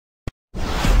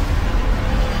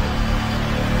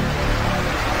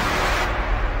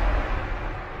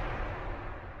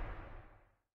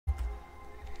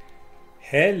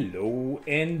Hello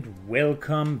and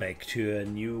welcome back to a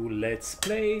new Let's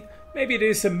Play. Maybe it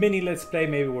is a mini Let's Play,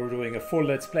 maybe we're doing a full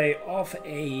Let's Play of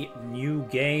a new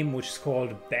game which is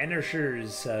called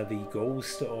Banishers, the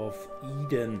Ghost of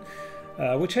Eden,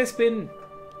 which has been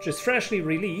just freshly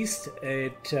released.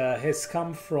 It has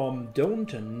come from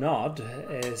Don't Nod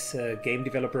as a game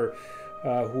developer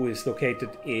who is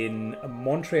located in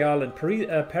Montreal and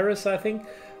Paris, I think.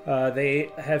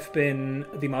 They have been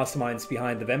the masterminds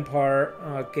behind the Vampire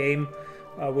game,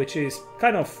 which is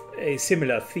kind of a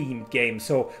similar themed game.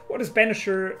 So what is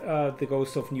Banisher, the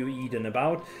Ghost of New Eden,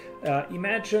 about?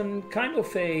 Imagine kind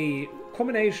of a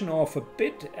combination of a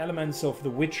bit elements of The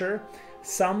Witcher,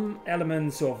 some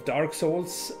elements of Dark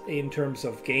Souls in terms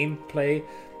of gameplay,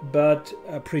 but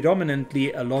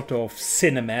predominantly a lot of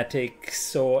cinematics.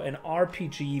 So an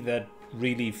RPG that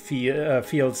really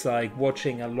feels like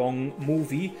watching a long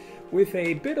movie with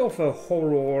a bit of a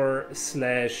horror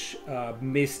slash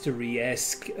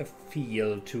mystery-esque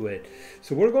feel to it.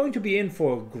 So we're going to be in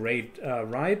for a great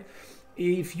ride.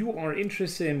 If you are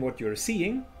interested in what you're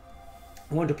seeing,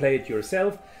 want to play it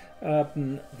yourself,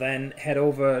 then head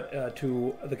over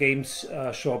to the Games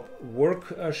Shop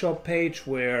workshop page,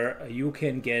 where you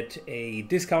can get a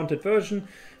discounted version.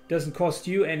 Doesn't cost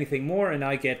you anything more, and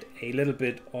I get a little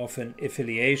bit of an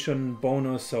affiliation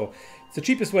bonus. So it's the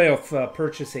cheapest way of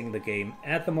purchasing the game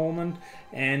at the moment,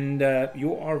 and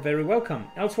you are very welcome.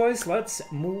 Elsewise, let's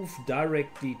move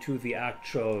directly to the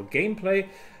actual gameplay.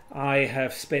 I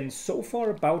have spent so far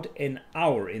about an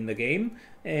hour in the game,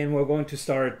 and we're going to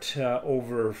start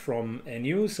over from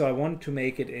anew. So I want to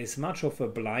make it as much of a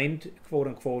blind,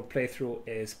 quote-unquote, playthrough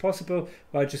as possible.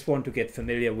 I just want to get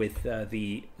familiar with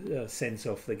the sense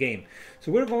of the game.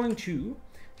 So we're going to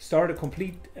start a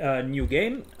complete new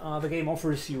game. The game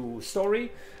offers you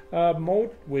story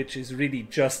mode, which is really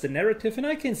just a narrative, and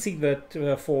I can see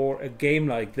that for a game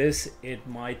like this, it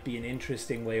might be an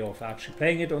interesting way of actually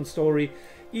playing it on story.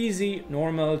 Easy,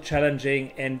 normal,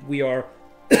 challenging, and we are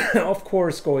of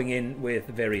course going in with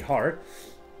very hard.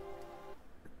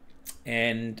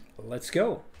 And let's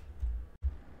go.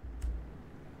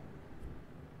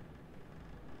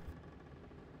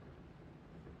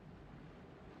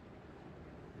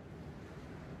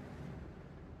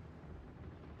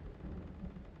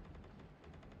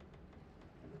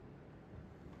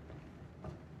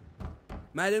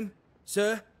 Madam,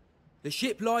 sir, the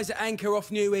ship lies at anchor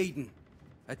off New Eden.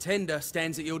 A tender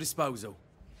stands at your disposal.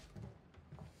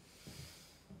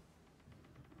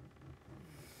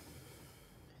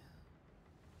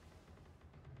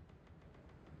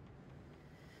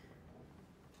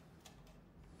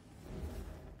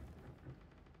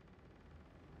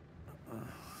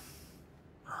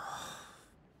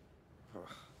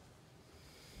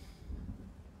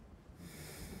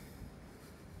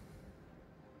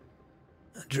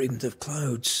 I dreamed of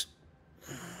clouds.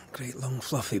 Great long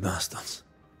fluffy bastards.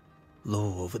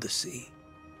 Low over the sea.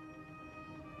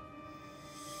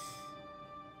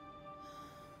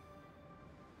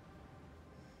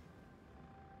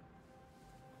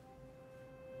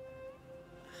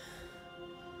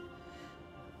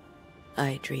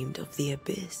 I dreamed of the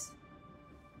abyss,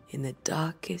 in the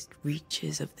darkest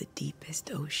reaches of the deepest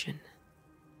ocean.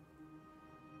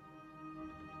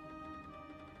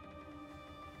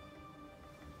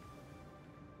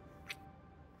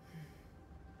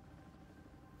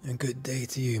 A good day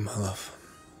to you, my love.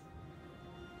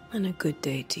 And a good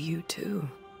day to you, too.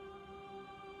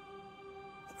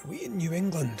 Are we in New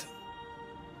England?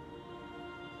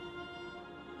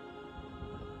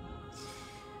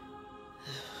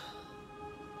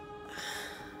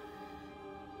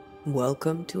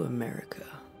 Welcome to America.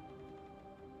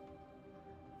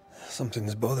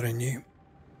 Something's bothering you.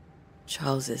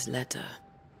 Charles's letter.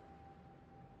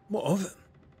 What of it?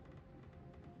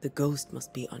 The ghost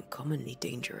must be uncommonly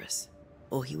dangerous,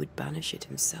 or he would banish it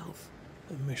himself.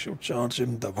 And we shall charge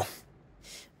him double.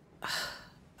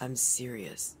 I'm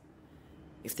serious.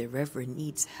 If the Reverend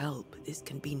needs help, this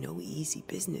can be no easy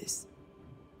business.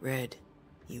 Red,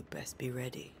 you best be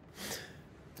ready.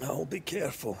 I'll be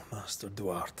careful, Master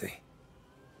Duarte.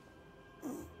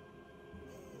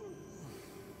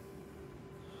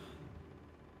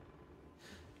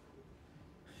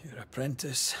 Your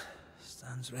apprentice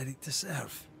stands ready to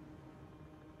serve.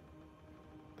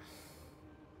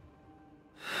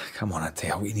 Come on,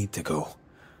 Atea, we need to go.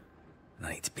 And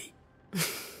I need to pee.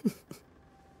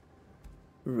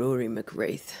 Rory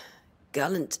McWraith,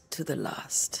 gallant to the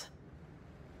last.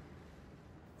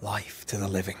 Life to the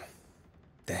living,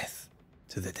 death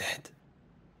to the dead.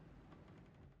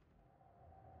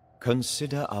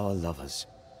 Consider our lovers,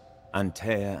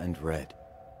 Antea and Red,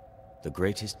 the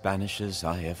greatest banishers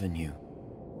I ever knew.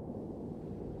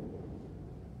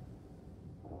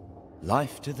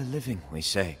 Life to the living, we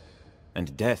say,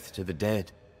 and death to the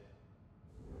dead.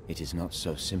 It is not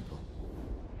so simple.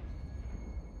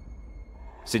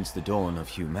 Since the dawn of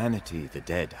humanity, the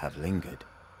dead have lingered.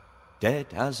 Dead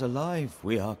as alive,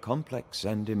 we are complex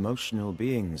and emotional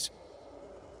beings.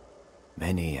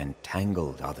 Many and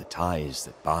tangled are the ties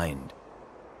that bind.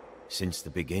 Since the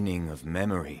beginning of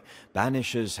memory,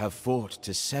 Banishers have fought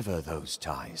to sever those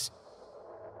ties.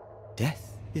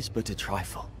 Death is but a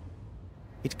trifle.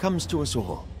 It comes to us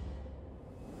all.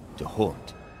 To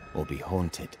haunt or be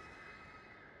haunted.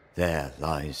 There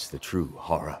lies the true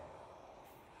horror.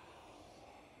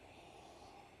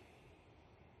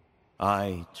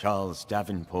 I, Charles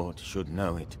Davenport, should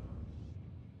know it.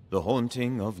 The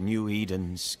haunting of New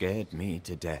Eden scared me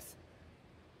to death.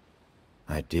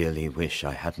 I dearly wish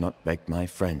I had not begged my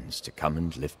friends to come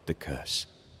and lift the curse.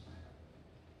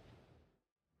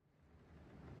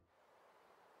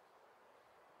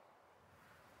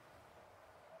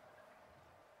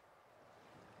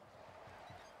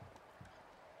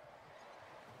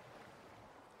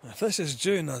 If this is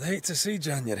June, I'd hate to see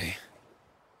January.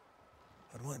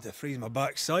 I'd want to freeze my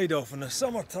backside off in the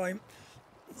summertime.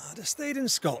 I'd have stayed in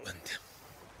Scotland.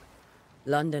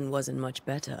 London wasn't much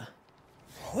better.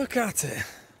 Look at it.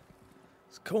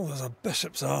 As cold as a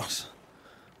bishop's arse.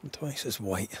 And twice as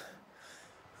white.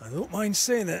 I don't mind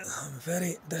saying it, I'm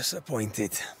very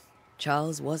disappointed.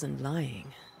 Charles wasn't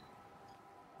lying.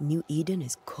 New Eden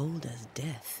is cold as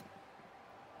death.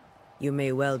 You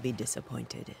may well be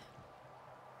disappointed.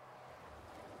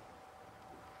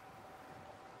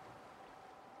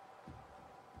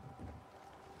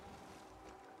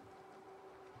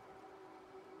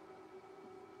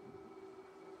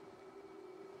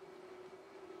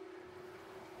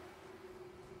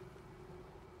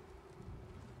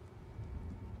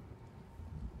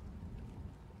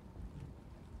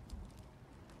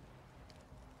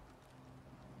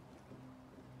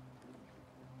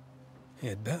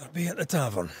 You'd better be at the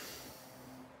tavern.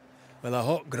 With a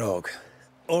hot grog.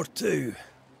 Or two.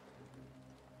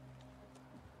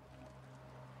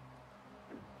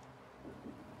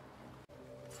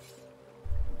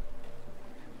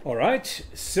 Alright,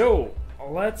 so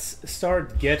let's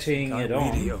start getting it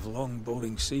I'm weary on. of long,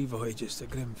 boring sea voyages to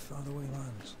grim, faraway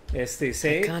lands. As they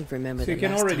say, I can't remember so the you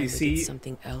can last already time we see did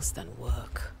something else than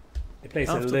work. it plays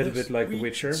a After little this, bit like The we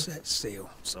Witcher. set sail,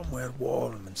 somewhere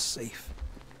warm and safe.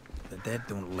 The dead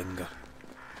don't linger.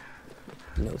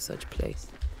 No such place.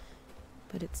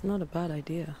 But it's not a bad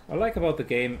idea. What I like about the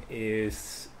game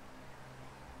is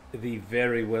the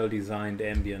very well designed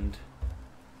ambient.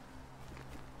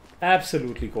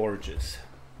 Absolutely gorgeous.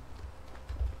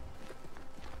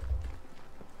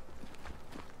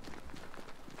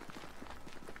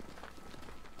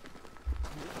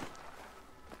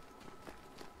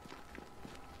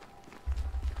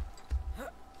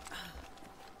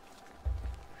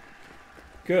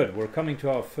 Good, we're coming to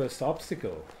our first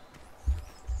obstacle.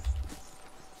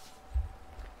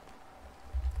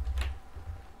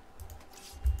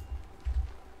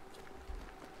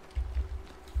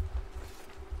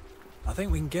 I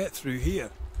think we can get through here.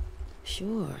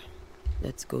 Sure.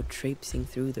 Let's go traipsing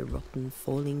through the rotten,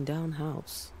 falling down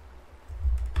house.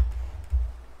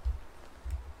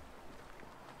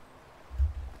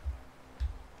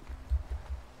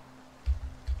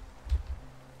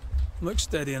 Looks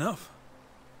steady enough.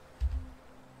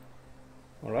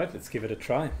 Alright, let's give it a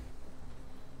try.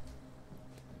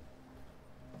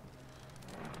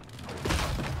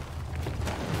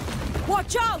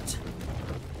 Watch out!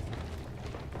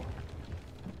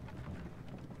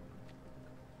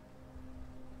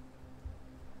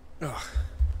 Ugh.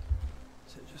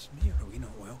 Is it just me or are we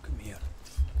not welcome here?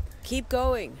 Keep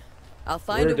going. I'll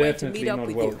find We're a way to definitely meet up not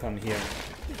with welcome here.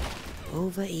 you.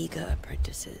 Over-eager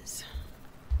apprentices.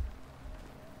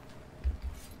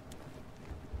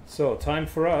 So, time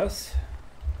for us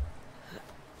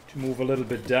to move a little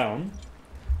bit down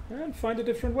and find a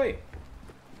different way.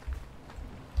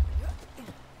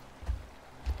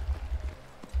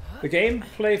 The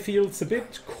gameplay feels a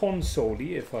bit console-y,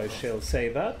 if I shall say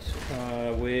that,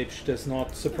 which does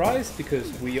not surprise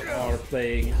because we are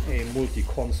playing a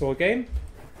multi-console game.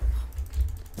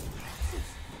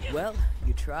 Well,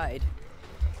 you tried.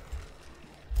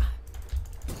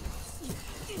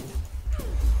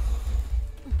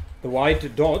 The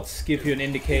white dots give you an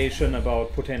indication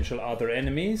about potential other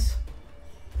enemies.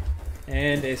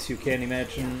 And as you can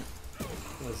imagine,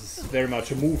 this is very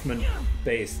much a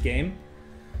movement-based game.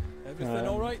 Everything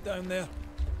alright down there?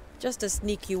 Just a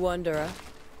sneaky wanderer.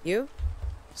 You?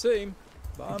 Same.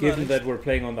 But I Given managed. that we're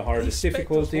playing on the hardest These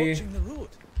spectres difficulty, watching the road.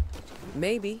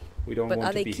 Maybe. we don't But want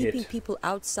are to they be keeping hit. people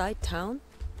outside town?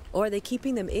 Or are they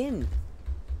keeping them in?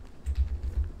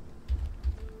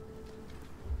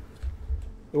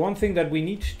 The one thing that we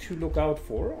need to look out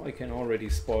for, I can already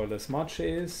spoil as much,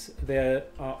 is there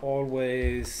are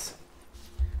always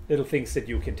little things that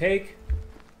you can take,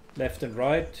 left and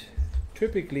right,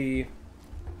 typically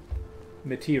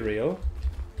material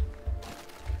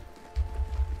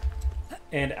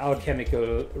and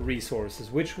alchemical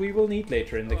resources, which we will need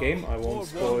later in the game. I won't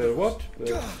spoil what,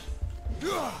 but...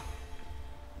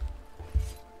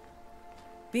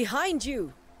 Behind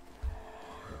you!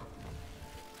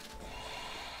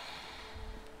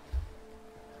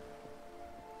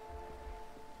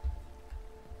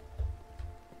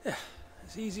 Yeah,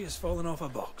 as easy as falling off a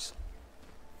box.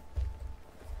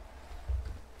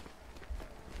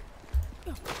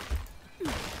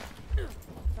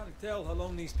 Can't tell how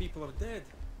long these people are dead.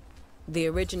 The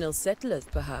original settlers,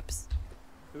 perhaps.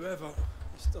 Whoever,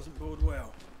 this doesn't bode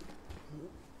well.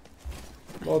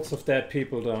 Lots of dead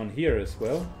people down here as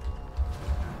well.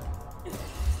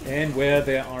 And where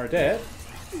there are dead,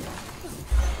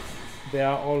 there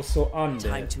are also undead.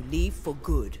 Time to leave for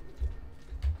good.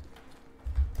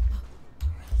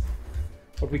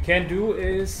 What we can do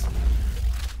is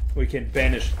we can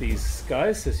banish these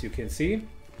guys, as you can see.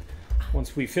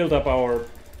 Once we filled up our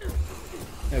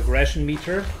aggression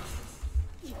meter.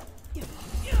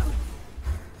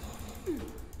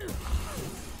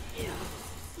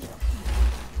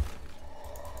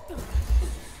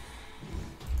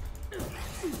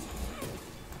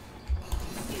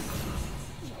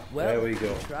 Well, there we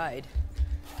go. Tried.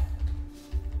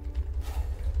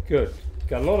 Good.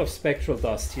 Got a lot of spectral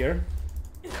dust here.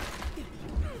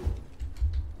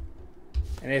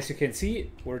 And as you can see,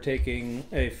 we're taking,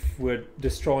 if we're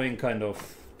destroying kind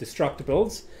of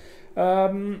destructibles,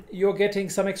 you're getting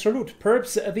some extra loot.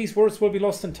 Perhaps these words will be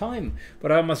lost in time,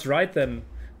 but I must write them.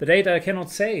 The date I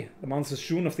cannot say. The month is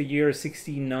June of the year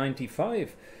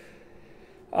 1695.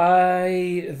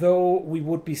 I thought we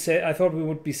would be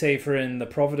safer in the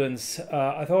Providence.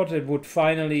 I thought it would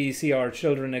finally see our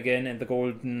children again, and the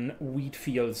golden wheat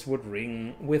fields would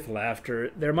ring with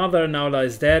laughter. Their mother now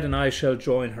lies dead, and I shall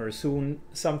join her soon.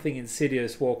 Something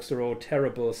insidious walks the road.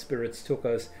 Terrible spirits took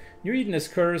us. New Eden is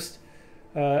cursed.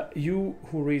 You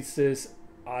who reads this,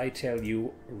 I tell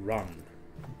you, run.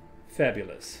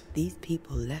 Fabulous. These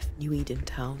people left New Eden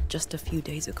town just a few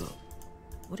days ago.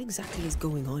 What exactly is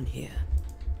going on here?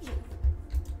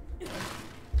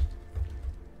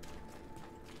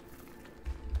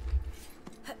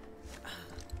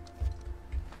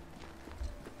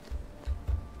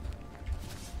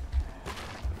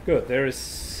 Good, there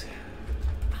is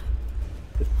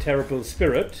the terrible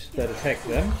spirit that attacked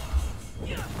them.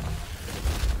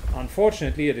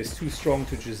 Unfortunately, it is too strong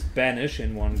to just banish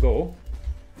in one go.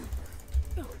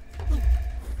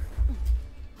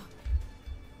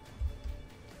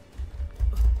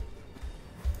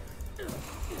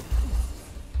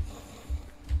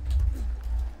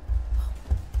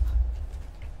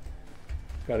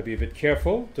 Gotta be a bit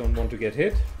careful, don't want to get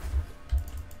hit.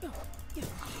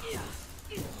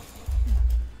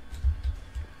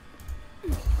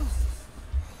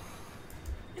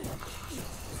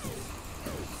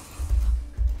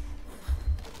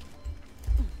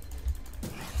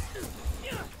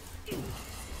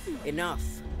 Enough.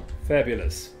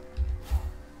 Fabulous.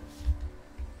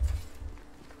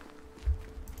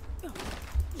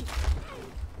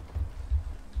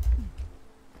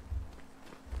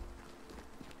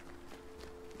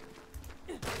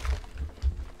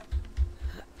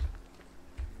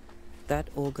 That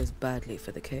augurs badly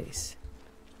for the case.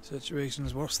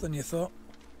 Situation's worse than you thought.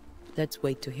 Let's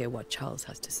wait to hear what Charles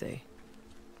has to say.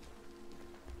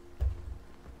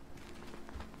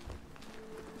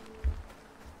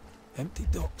 Empty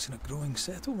docks in a growing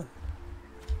settlement.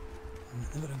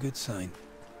 Never a good sign.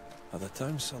 Are the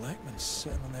town selectmen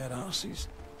sitting on their arses?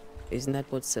 Isn't that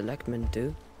what selectmen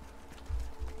do?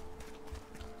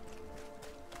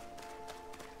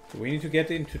 We need to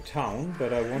get into town,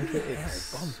 but I want to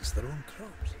Bumps their own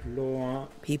crops. explore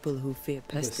People who fear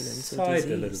the pestilence or side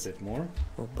disease. a little bit more.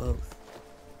 Or both.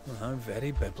 Well, how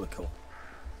very biblical.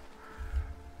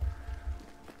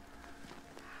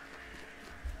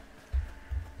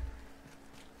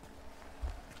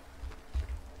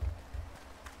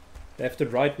 Left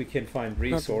and right we can find Not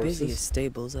the resources. busiest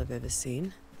stables I've ever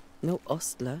seen. No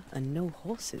ostler and no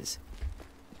horses.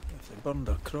 If they burned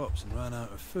their crops and ran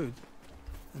out of food,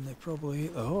 then they probably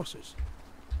ate the horses.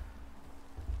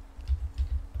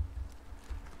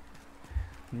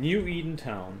 New Eden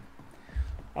town.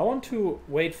 I want to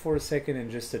wait for a second and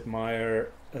just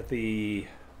admire the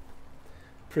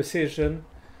precision.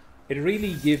 It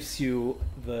really gives you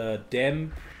the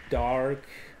damp, dark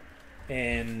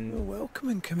and A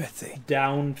welcoming committee.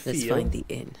 downfield Let's find the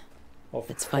inn. of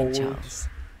Let's find cold Charles.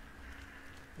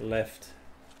 left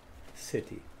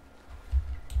city.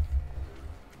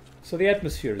 So the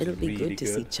atmosphere is It'll be really good to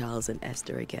see Charles and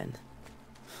Esther again.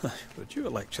 Would you a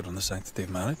lecture on the sanctity of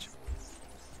marriage?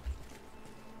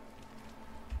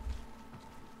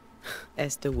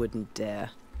 Esther wouldn't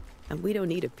dare. And we don't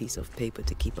need a piece of paper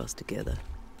to keep us together.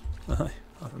 Aye,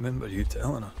 I remember you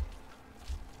telling her.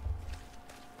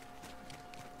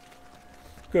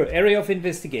 Good. Area of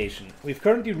investigation. We've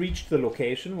currently reached the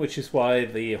location, which is why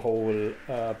the whole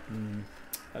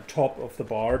top of the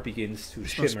bar begins to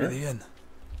This must be shimmer. the inn.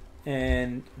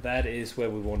 And that is where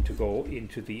we want to go,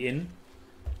 into the inn.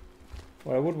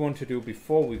 What I would want to do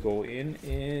before we go in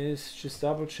is just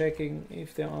double checking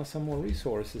if there are some more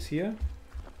resources here.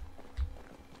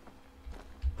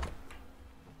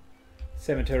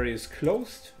 Cemetery is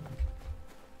closed.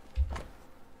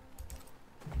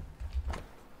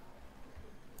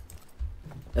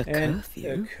 A And curfew?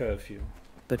 a curfew.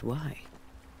 But why?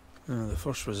 The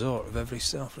first resort of every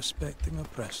self-respecting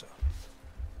oppressor.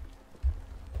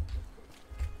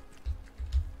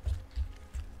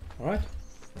 Alright.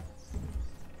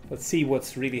 Let's see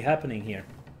what's really happening here.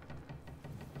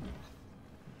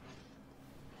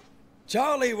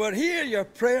 Charlie, we're here. Your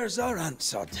prayers are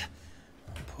answered.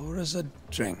 Pour us a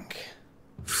drink.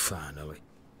 Finally.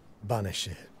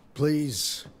 Banisher,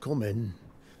 please come in.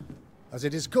 As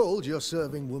it is cold, your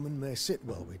serving woman may sit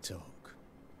while we talk.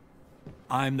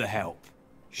 I'm the help.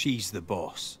 She's the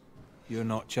boss. You're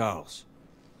not Charles.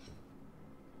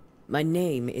 My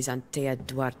name is Antea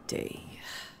Duarte.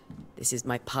 This is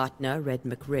my partner, Red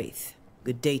McWraith.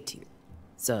 Good day to you,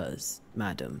 sirs,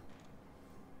 madam.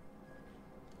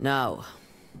 Now,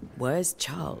 where's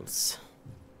Charles?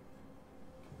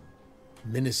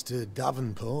 Minister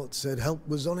Davenport said help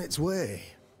was on its way.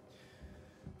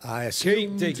 I Keep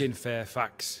assumed... digging,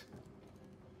 Fairfax.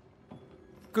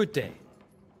 Good day.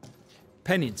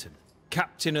 Pennington,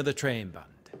 captain of the train band.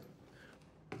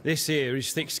 This here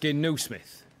is Thick-Skinned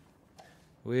Newsmith.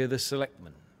 We're the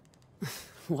selectmen.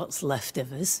 What's left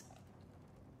of us?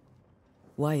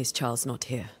 Why is Charles not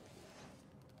here?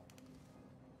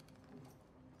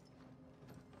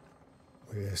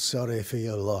 We're sorry for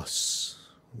your loss.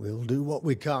 We'll do what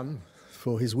we can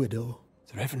for his widow.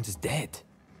 The Reverend is dead.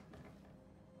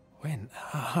 When?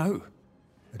 How?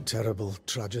 A terrible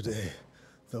tragedy.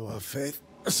 Though our faith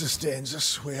sustains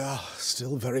us, we are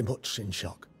still very much in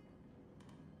shock.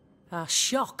 Our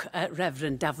shock at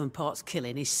Reverend Davenport's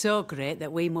killing is so great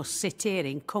that we must sit here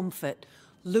in comfort,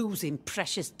 losing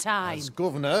precious time. As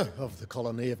governor of the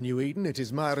colony of New Eden, it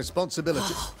is my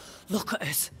responsibility... Look at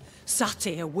us, sat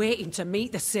here waiting to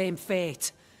meet the same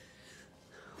fate.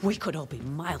 We could all be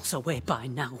miles away by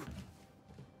now.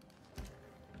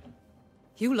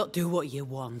 You lot do what you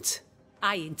want.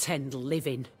 I intend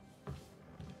living.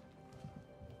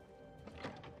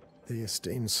 The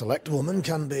esteemed select woman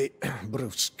can be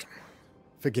brusque.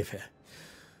 Forgive her,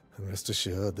 and rest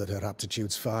assured that her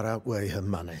aptitudes far outweigh her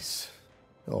manners,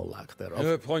 or lack thereof.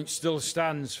 Her point still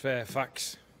stands,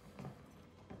 Fairfax.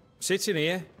 Sitting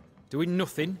here, doing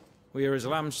nothing, we're as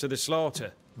lambs to the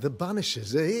slaughter. The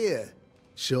Banishers are here.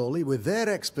 Surely with their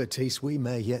expertise we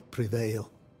may yet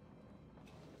prevail.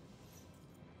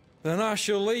 Then I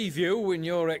shall leave you and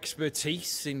your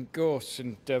expertise in ghosts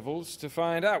and devils to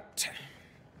find out.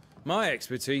 My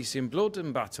expertise in blood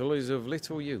and battle is of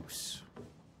little use.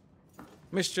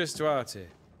 Mistress Duarte,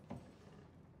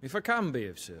 if I can be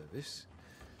of service,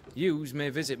 yous may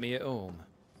visit me at home.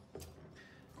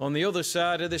 On the other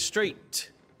side of the street,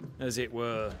 as it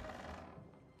were.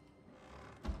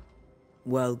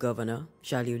 Well, Governor,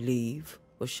 shall you leave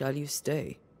or shall you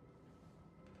stay?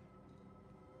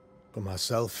 For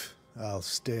myself, I'll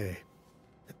stay.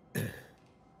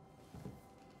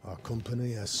 Our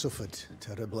company has suffered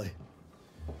terribly.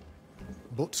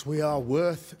 But we are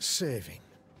worth saving.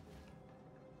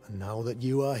 And now that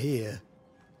you are here,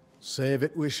 save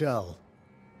it we shall.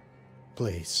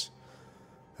 Please,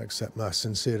 accept my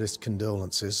sincerest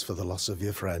condolences for the loss of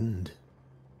your friend.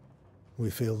 We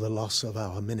feel the loss of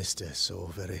our minister so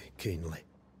very keenly.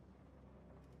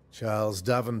 Charles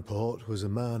Davenport was a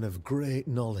man of great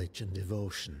knowledge and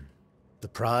devotion. The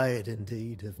pride,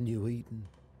 indeed, of New Eden.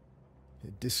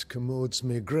 It discommodes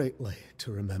me greatly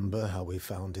to remember how we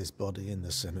found his body in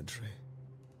the cemetery.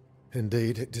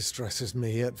 Indeed, it distresses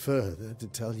me yet further to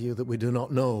tell you that we do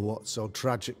not know what so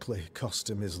tragically cost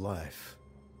him his life.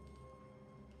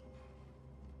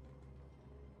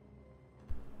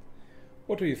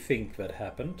 What do you think that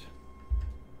happened?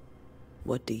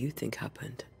 What do you think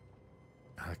happened?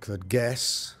 I could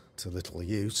guess, to little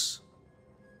use.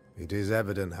 It is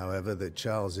evident, however, that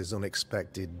Charles's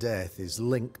unexpected death is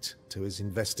linked to his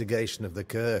investigation of the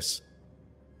curse.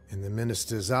 In the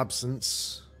minister's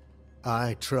absence,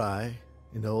 I try,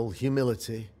 in all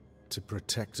humility, to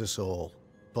protect us all,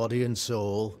 body and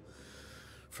soul,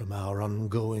 from our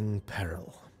ongoing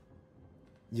peril.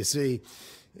 You see,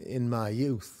 in my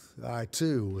youth, I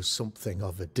too was something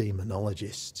of a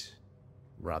demonologist.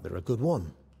 Rather a good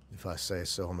one, if I say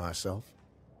so myself.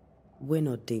 We're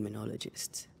not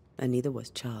demonologists, and neither was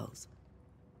Charles.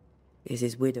 Is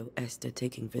his widow Esther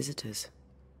taking visitors?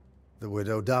 The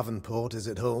widow Davenport is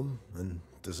at home, and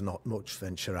does not much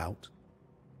venture out.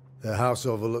 Her house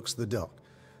overlooks the dock.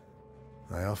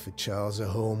 I offered Charles a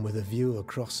home with a view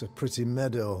across a pretty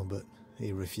meadow, but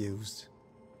he refused.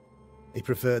 He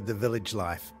preferred the village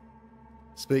life.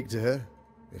 Speak to her,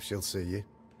 if she'll see you.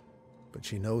 But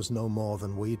she knows no more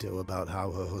than we do about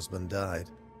how her husband died.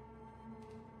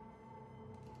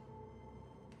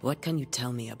 What can you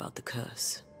tell me about the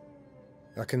curse?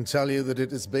 I can tell you that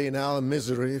it has been our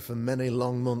misery for many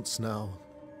long months now.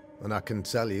 And I can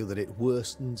tell you that it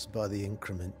worstens by the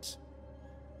increment.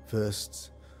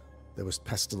 First, there was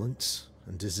pestilence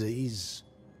and disease.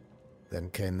 Then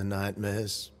came the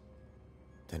nightmares.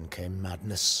 Then came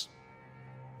madness.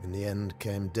 In the end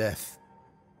came death.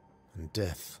 And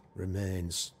death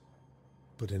remains.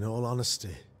 But in all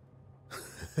honesty,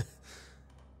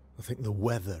 I think the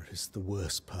weather is the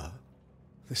worst part.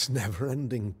 This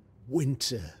never-ending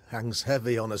winter hangs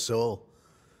heavy on us all.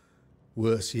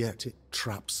 Worse yet, it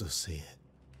traps us here.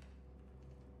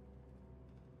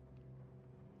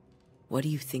 What do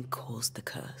you think caused the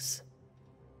curse?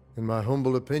 In my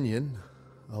humble opinion,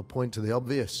 I'll point to the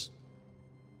obvious.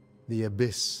 The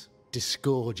abyss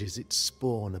disgorges its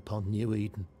spawn upon New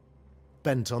Eden,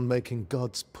 bent on making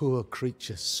God's poor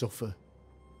creatures suffer.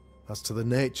 As to the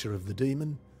nature of the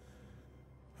demon,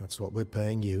 that's what we're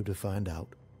paying you to find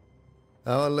out.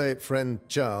 Our late friend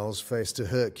Charles faced a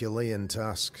Herculean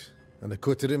task, and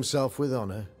acquitted himself with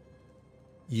honor.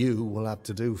 You will have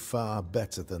to do far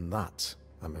better than that,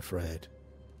 I'm afraid.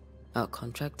 Our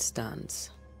contract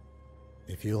stands.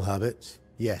 If you'll have it,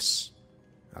 yes.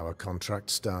 Our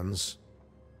contract stands.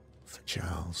 For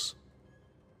Charles.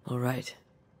 All right.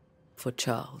 For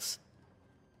Charles.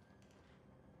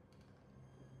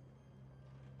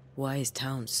 Why is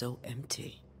town so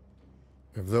empty?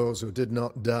 Of those who did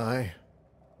not die,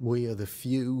 we are the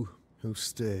few who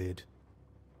stayed.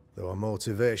 Though our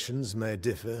motivations may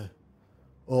differ,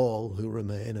 all who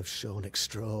remain have shown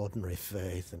extraordinary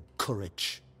faith and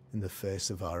courage in the face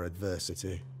of our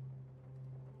adversity.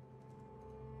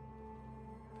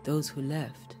 Those who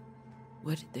left,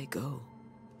 where did they go?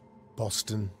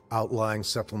 Boston, outlying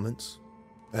settlements.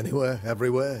 Anywhere,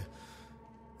 everywhere.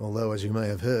 Although, as you may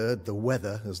have heard, the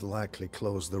weather has likely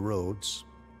closed the roads.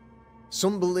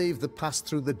 Some believe the path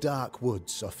through the dark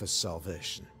woods offers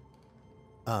salvation.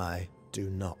 I do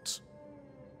not.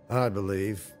 I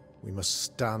believe we must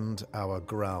stand our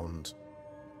ground.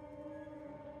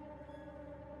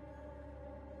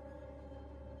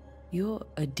 You're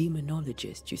a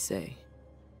demonologist, you say?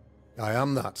 I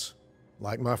am that,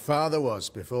 like my father was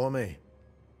before me.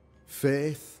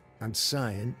 Faith and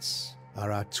science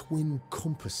are our twin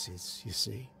compasses, you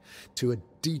see, to a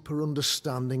deeper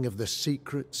understanding of the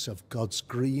secrets of God's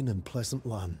green and pleasant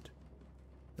land,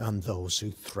 and those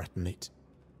who threaten it.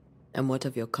 And what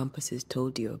have your compasses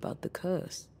told you about the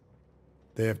curse?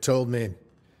 They have told me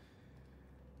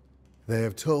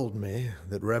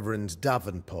that Reverend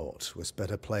Davenport was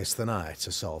better placed than I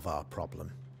to solve our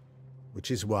problem.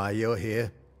 Which is why you're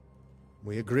here.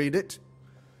 We agreed it.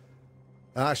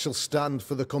 I shall stand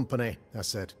for the company, I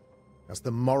said, as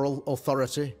the moral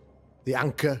authority, the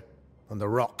anchor, and the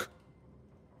rock,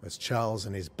 as Charles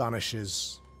and his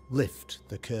Banishers lift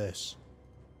the curse.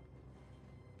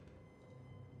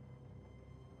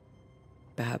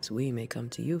 Perhaps we may come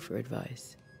to you for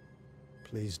advice.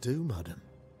 Please do, madam,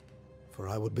 for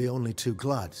I would be only too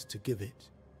glad to give it.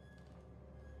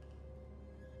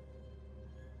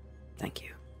 Thank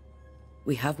you.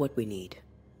 We have what we need.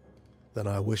 Then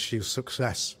I wish you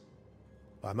success.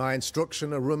 By my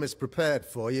instruction, a room is prepared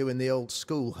for you in the old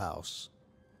schoolhouse.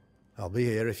 I'll be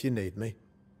here if you need me.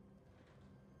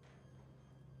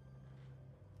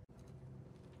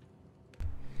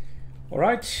 All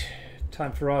right,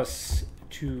 time for us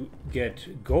to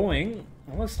get going.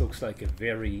 Well, this looks like a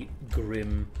very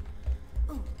grim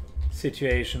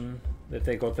situation that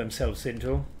they got themselves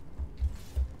into.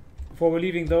 Before we're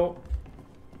leaving, though,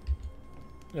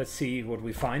 let's see what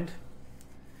we find.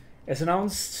 As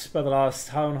announced by the last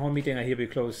town hall meeting, I hereby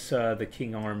close the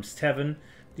King Arms Tavern,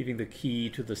 leaving the key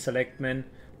to the selectmen.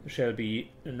 There shall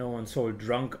be no unsold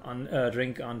drink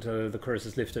until the curse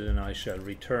is lifted, and I shall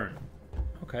return.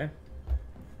 Okay.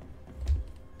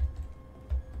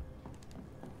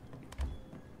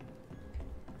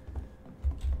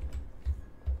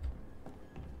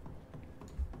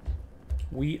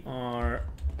 We are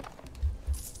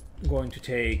going to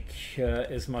take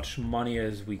as much money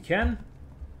as we can.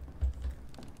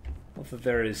 Not that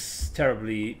there is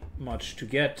terribly much to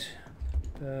get,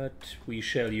 but we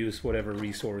shall use whatever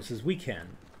resources we can.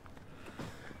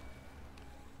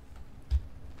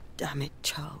 Damn it,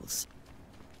 Charles.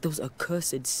 Those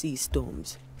accursed sea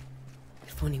storms.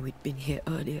 If only we'd been here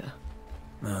earlier.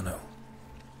 I know.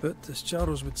 But as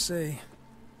Charles would say,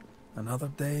 another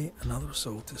day, another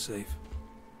soul to save.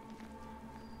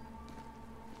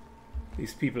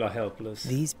 These people are helpless.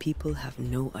 These people have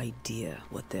no idea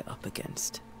what they're up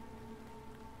against.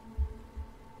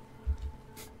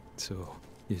 So,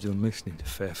 you're done listening to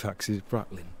Fairfax's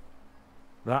prattling?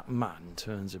 That man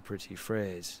turns a pretty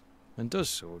phrase, and does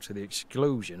so to the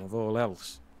exclusion of all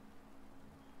else.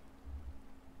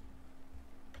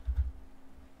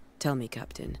 Tell me,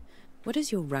 Captain, what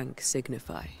does your rank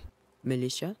signify?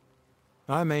 Militia?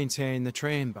 I maintain the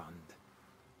train band.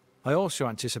 I also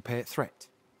anticipate threat.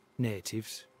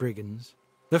 Natives, brigands,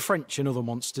 the French and other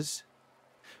monsters.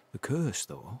 The curse,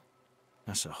 though,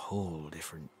 that's a whole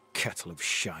different kettle of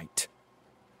shite.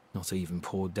 Not even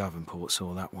poor Davenport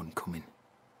saw that one coming.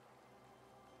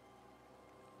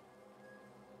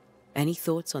 Any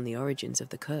thoughts on the origins of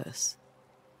the curse?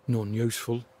 None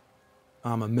useful.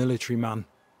 I'm a military man.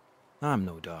 I'm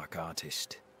no dark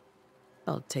artist.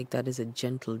 I'll take that as a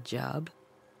gentle jab.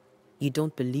 You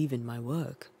don't believe in my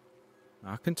work.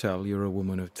 I can tell you're a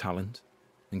woman of talent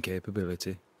and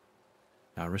capability.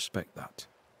 I respect that.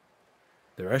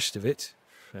 The rest of it,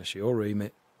 that's your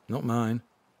remit, not mine.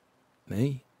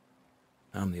 Me?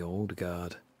 I'm the old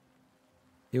guard.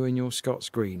 You and your Scots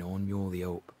greenhorn, you're the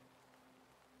hope.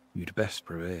 You'd best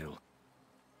prevail.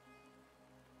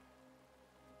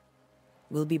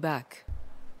 We'll be back.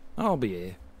 I'll be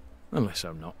here, unless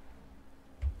I'm not.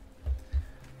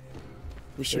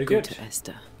 We should Very go good. to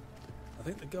Esther. I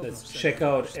think the governor Let's said check that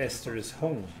out first. Esther's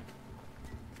home.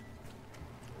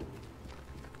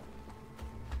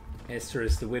 Esther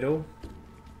is the widow.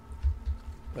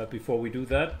 But before we do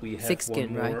that, we have Thick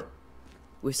skin, one more. right?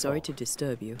 We're sorry to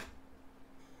disturb you.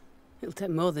 It'll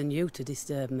take more than you to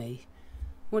disturb me.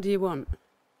 What do you want?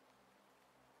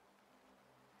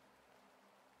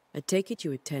 I take it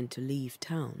you intend to leave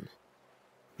town.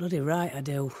 Bloody right I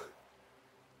do.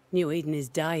 New Eden is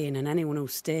dying and anyone who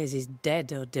stays is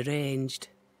dead or deranged.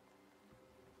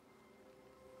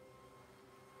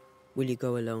 Will you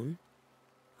go alone?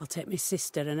 I'll take my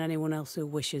sister and anyone else who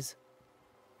wishes.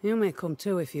 You may come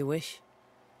too if you wish.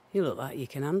 You look like you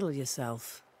can handle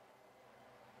yourself.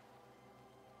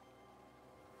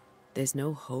 There's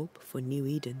no hope for New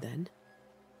Eden then?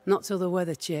 Not till the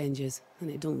weather changes, and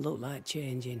it don't look like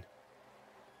changing.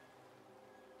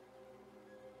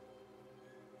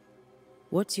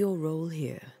 What's your role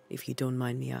here, if you don't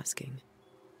mind me asking?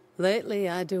 Lately,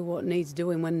 I do what needs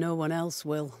doing when no one else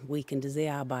will, weakened as they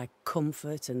are by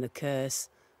comfort and the curse.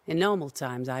 In normal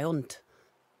times, I hunt.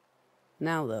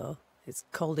 Now, though, it's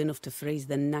cold enough to freeze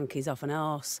the nankies off an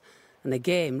horse, and the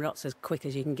game rots as quick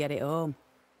as you can get it home.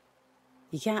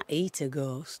 You can't eat a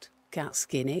ghost, can't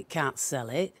skin it, can't sell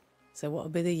it, so what'll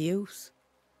be the use?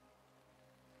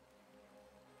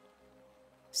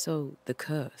 So, the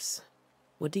curse.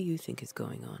 What do you think is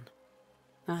going on?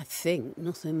 I think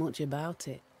nothing much about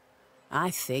it. I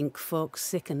think folk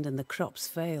sickened and the crops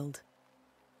failed.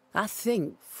 I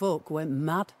think folk went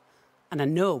mad, and I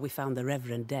know we found the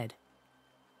Reverend dead.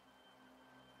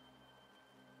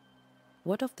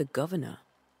 What of the governor?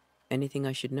 Anything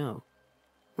I should know?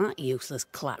 That useless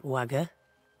clackwagger.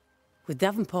 With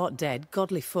Davenport dead,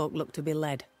 godly folk look to be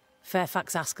led.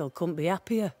 Fairfax Askell couldn't be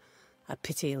happier. I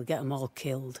pity he'll get 'em all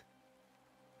killed.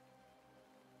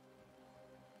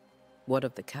 What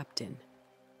of the captain?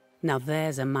 Now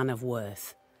there's a man of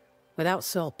worth. Without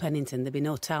Saul Pennington, there'd be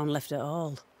no town left at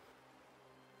all.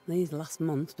 These last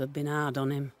months have been hard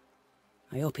on him.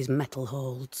 I hope his mettle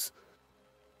holds.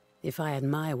 If I had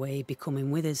my way, he'd be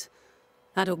coming with us.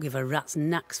 I don't give a rat's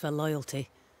knacks for loyalty,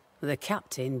 but the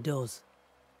captain does.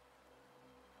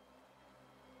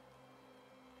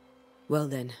 Well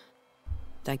then,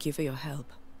 thank you for your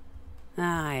help.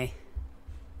 Aye.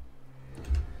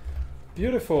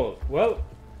 Beautiful. Well,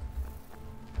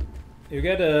 you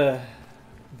get a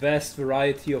vast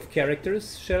variety of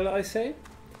characters, shall I say?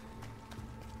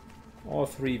 All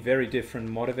three very different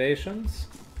motivations.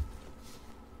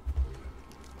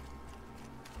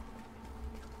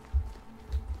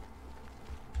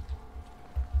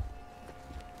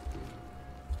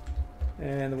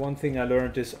 And the one thing I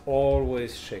learned is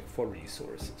always check for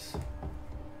resources.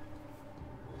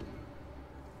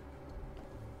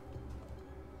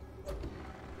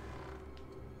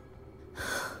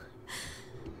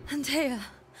 Antea,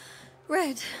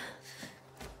 Red.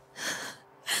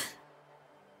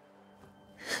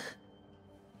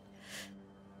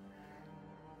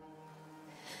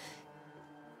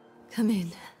 Come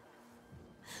in.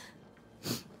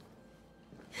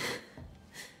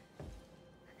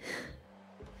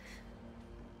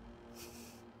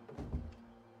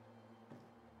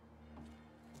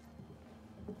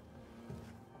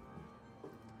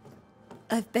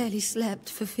 I've barely slept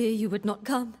for fear you would not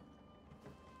come.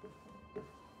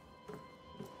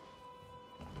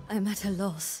 I'm at a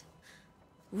loss.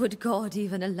 Would God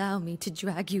even allow me to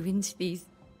drag you into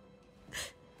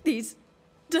these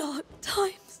dark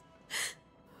times?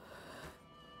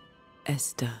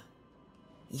 Esther,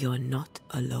 you're not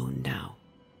alone now.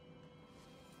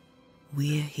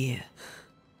 We're here.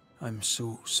 I'm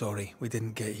so sorry we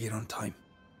didn't get here on time.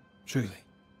 Truly.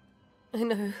 I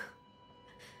know.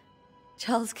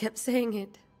 Charles kept saying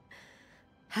it.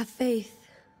 Have faith.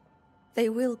 They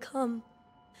will come.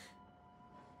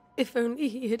 If only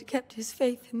he had kept his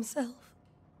faith himself.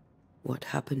 What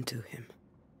happened to him?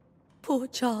 Poor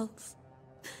Charles.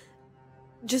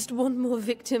 Just one more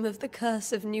victim of the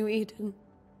curse of New Eden.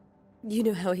 You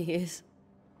know how he is.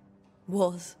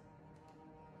 Was.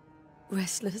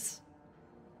 Restless.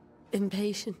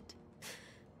 Impatient.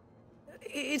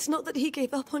 It's not that he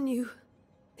gave up on you,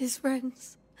 his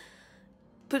friends,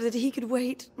 but that he could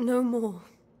wait no more.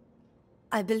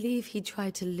 I believe he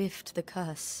tried to lift the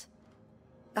curse.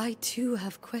 I too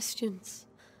have questions,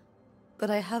 but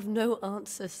I have no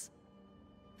answers.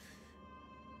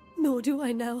 Nor do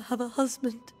I now have a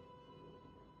husband.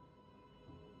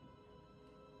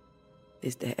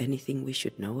 Is there anything we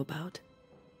should know about?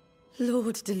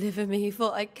 Lord, deliver me,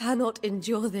 for I cannot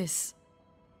endure this.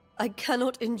 I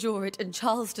cannot endure it, and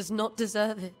Charles does not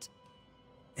deserve it.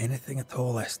 Anything at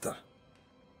all, Esther.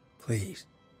 Please.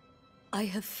 I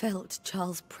have felt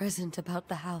Charles present about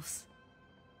the house.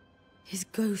 His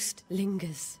ghost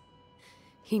lingers.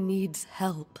 He needs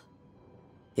help.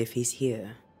 If he's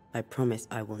here, I promise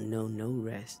I will know no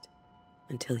rest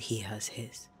until he has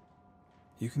his.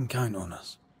 You can count on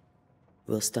us.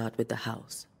 We'll start with the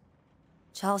house.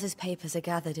 Charles's papers are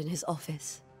gathered in his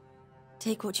office.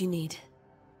 Take what you need.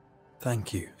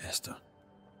 Thank you, Esther.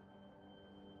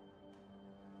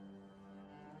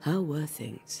 How were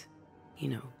things,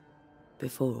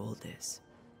 before all this?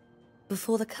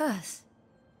 Before the curse?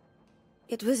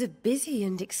 It was a busy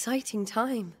and exciting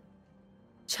time.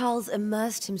 Charles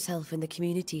immersed himself in the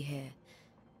community here.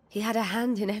 He had a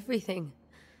hand in everything.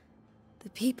 The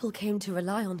people came to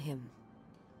rely on him.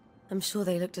 I'm sure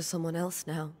they look to someone else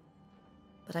now,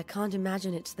 but I can't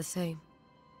imagine it's the same.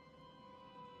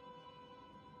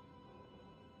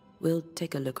 We'll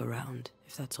take a look around,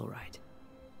 if that's all right.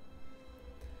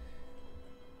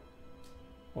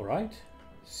 All right.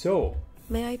 So,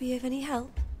 may I be of any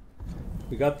help?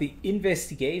 We got the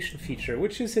investigation feature,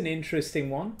 which is an interesting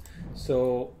one.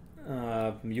 So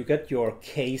you get your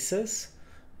cases,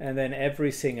 and then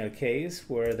every single case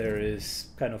where there is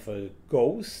kind of a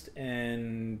ghost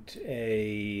and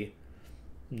a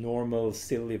normal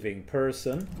still living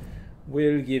person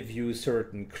will give you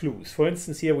certain clues. For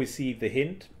instance, here we see the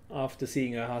hint. After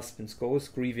seeing her husband's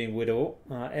ghost, grieving widow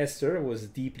Esther was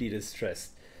deeply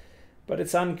distressed. But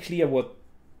it's unclear what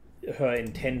her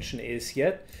intention is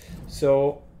yet.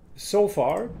 So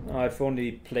far, I've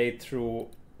only played through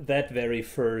that very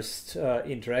first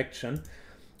interaction.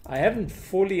 I haven't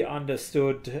fully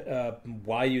understood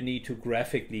why you need to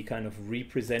graphically kind of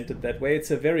represent it that way.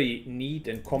 It's a very neat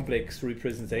and complex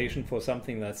representation for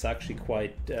something that's actually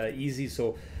quite easy.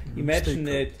 So imagine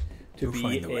it to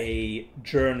be a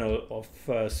journal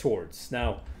of sorts.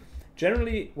 Now,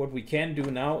 generally what we can do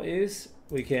now is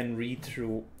we can read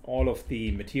through all of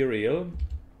the material.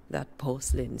 That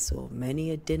porcelain saw many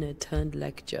a dinner turned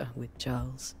lecture with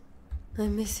Charles. I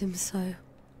miss him so.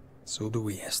 So do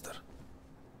we, Esther.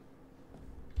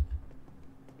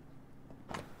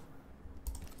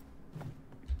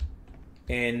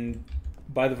 And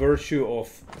by the virtue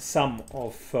of some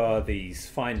of these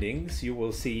findings, you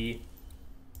will see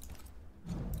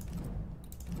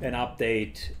an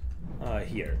update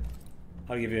here.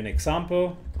 I'll give you an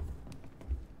example.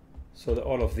 So that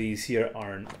all of these here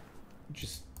are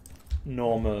just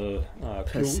normal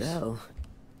clues. Purcell,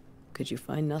 could you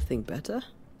find nothing better?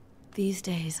 These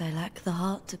days I lack the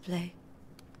heart to play.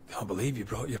 Can't believe you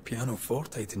brought your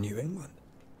pianoforte to New England.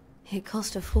 It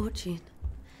cost a fortune.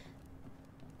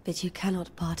 But you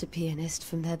cannot part a pianist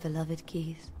from their beloved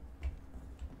keys.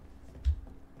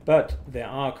 But there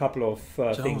are a couple of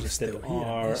things that still here.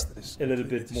 are Yes, that is a little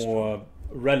completely bit more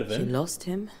relevant. She lost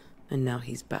him, and now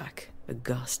he's back, a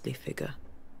ghastly figure.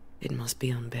 It must be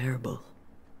unbearable.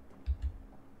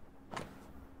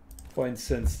 For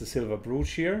instance, the silver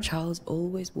brooch here. Charles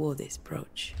always wore this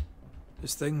brooch.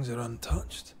 His things are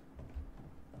untouched.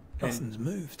 Nothing's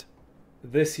moved.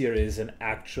 This here is an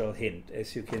actual hint,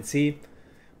 as you can see.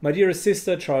 My dearest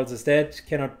sister, Charles is dead.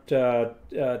 Cannot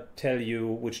tell you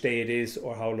which day it is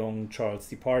or how long Charles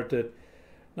departed.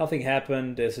 Nothing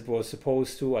happened as it was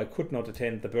supposed to. I could not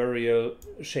attend the burial.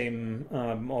 Shame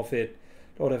of it.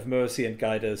 Lord have mercy and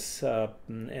guide us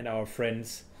and our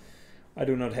friends. I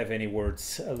do not have any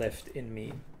words left in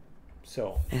me.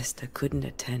 So Esther couldn't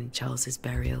attend Charles's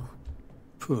burial.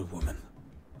 Poor woman.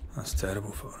 That's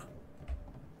terrible for her.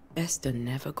 Esther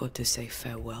never got to say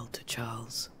farewell to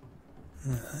Charles.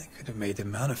 I could have made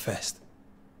him manifest.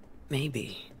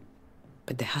 Maybe.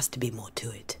 But there has to be more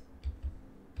to it.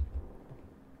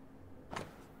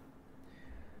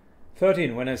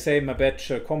 13. When I say my bed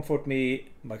shall comfort me,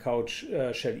 my couch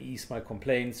shall ease my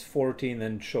complaints. 14.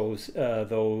 Then shows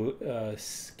thou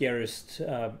scarest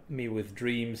me with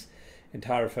dreams and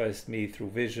terrifiest me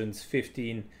through visions.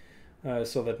 15.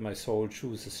 So that my soul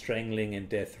chooses strangling and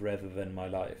death rather than my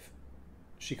life.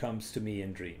 She comes to me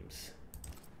in dreams.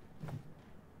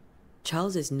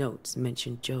 Charles's notes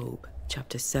mention Job,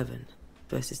 chapter 7,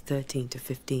 verses 13 to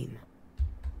 15.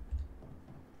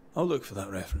 I'll look for that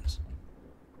reference.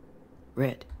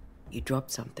 Red, you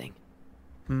dropped something.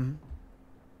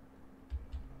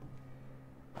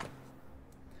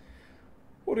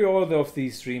 What do all of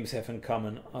these dreams have in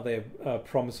common? Are they a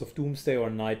promise of doomsday or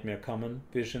nightmare common?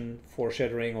 Vision,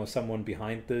 foreshadowing, or someone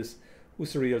behind this?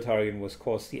 Who's the real target and was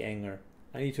caused the anger?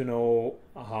 I need to know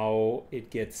how it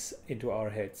gets into our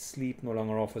heads. Sleep no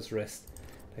longer offers rest.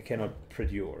 I cannot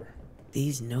endure.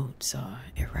 These notes are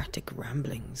erratic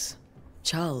ramblings.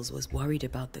 Charles was worried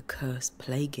about the curse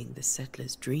plaguing the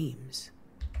settlers' dreams.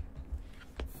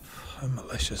 How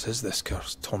malicious is this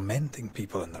curse, tormenting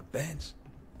people in their beds?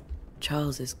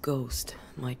 Charles's ghost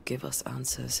might give us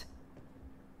answers.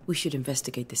 We should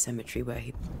investigate the cemetery where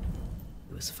he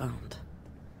was found.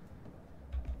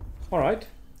 Alright,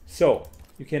 so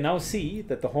you can now see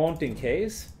that the haunting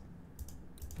case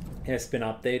has been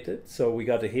updated. So we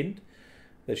got a hint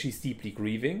that she's deeply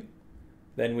grieving.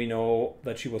 Then we know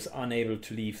that she was unable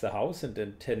to leave the house and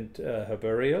attend her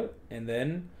burial. And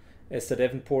then Esther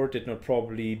Davenport did not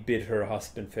probably bid her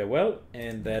husband farewell,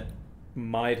 and that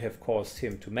might have caused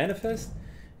him to manifest.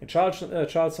 And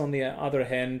Charles on the other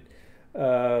hand,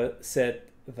 said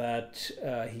that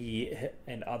he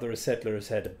and other settlers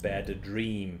had a bad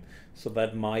dream. So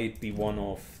that might be one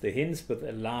of the hints, but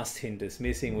the last hint is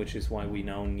missing, which is why we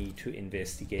now need to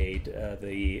investigate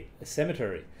the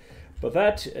cemetery. But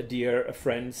that, dear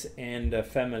friends and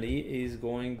family, is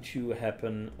going to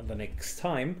happen the next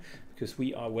time, because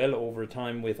we are well over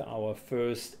time with our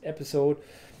first episode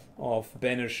of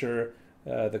Banisher,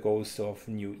 the Ghost of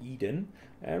New Eden.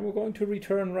 And we're going to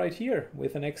return right here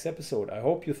with the next episode. I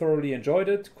hope you thoroughly enjoyed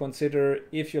it. Consider,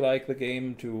 if you like the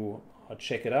game, to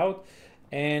check it out.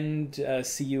 And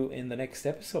see you in the next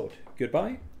episode.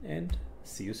 Goodbye, and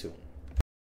see you soon.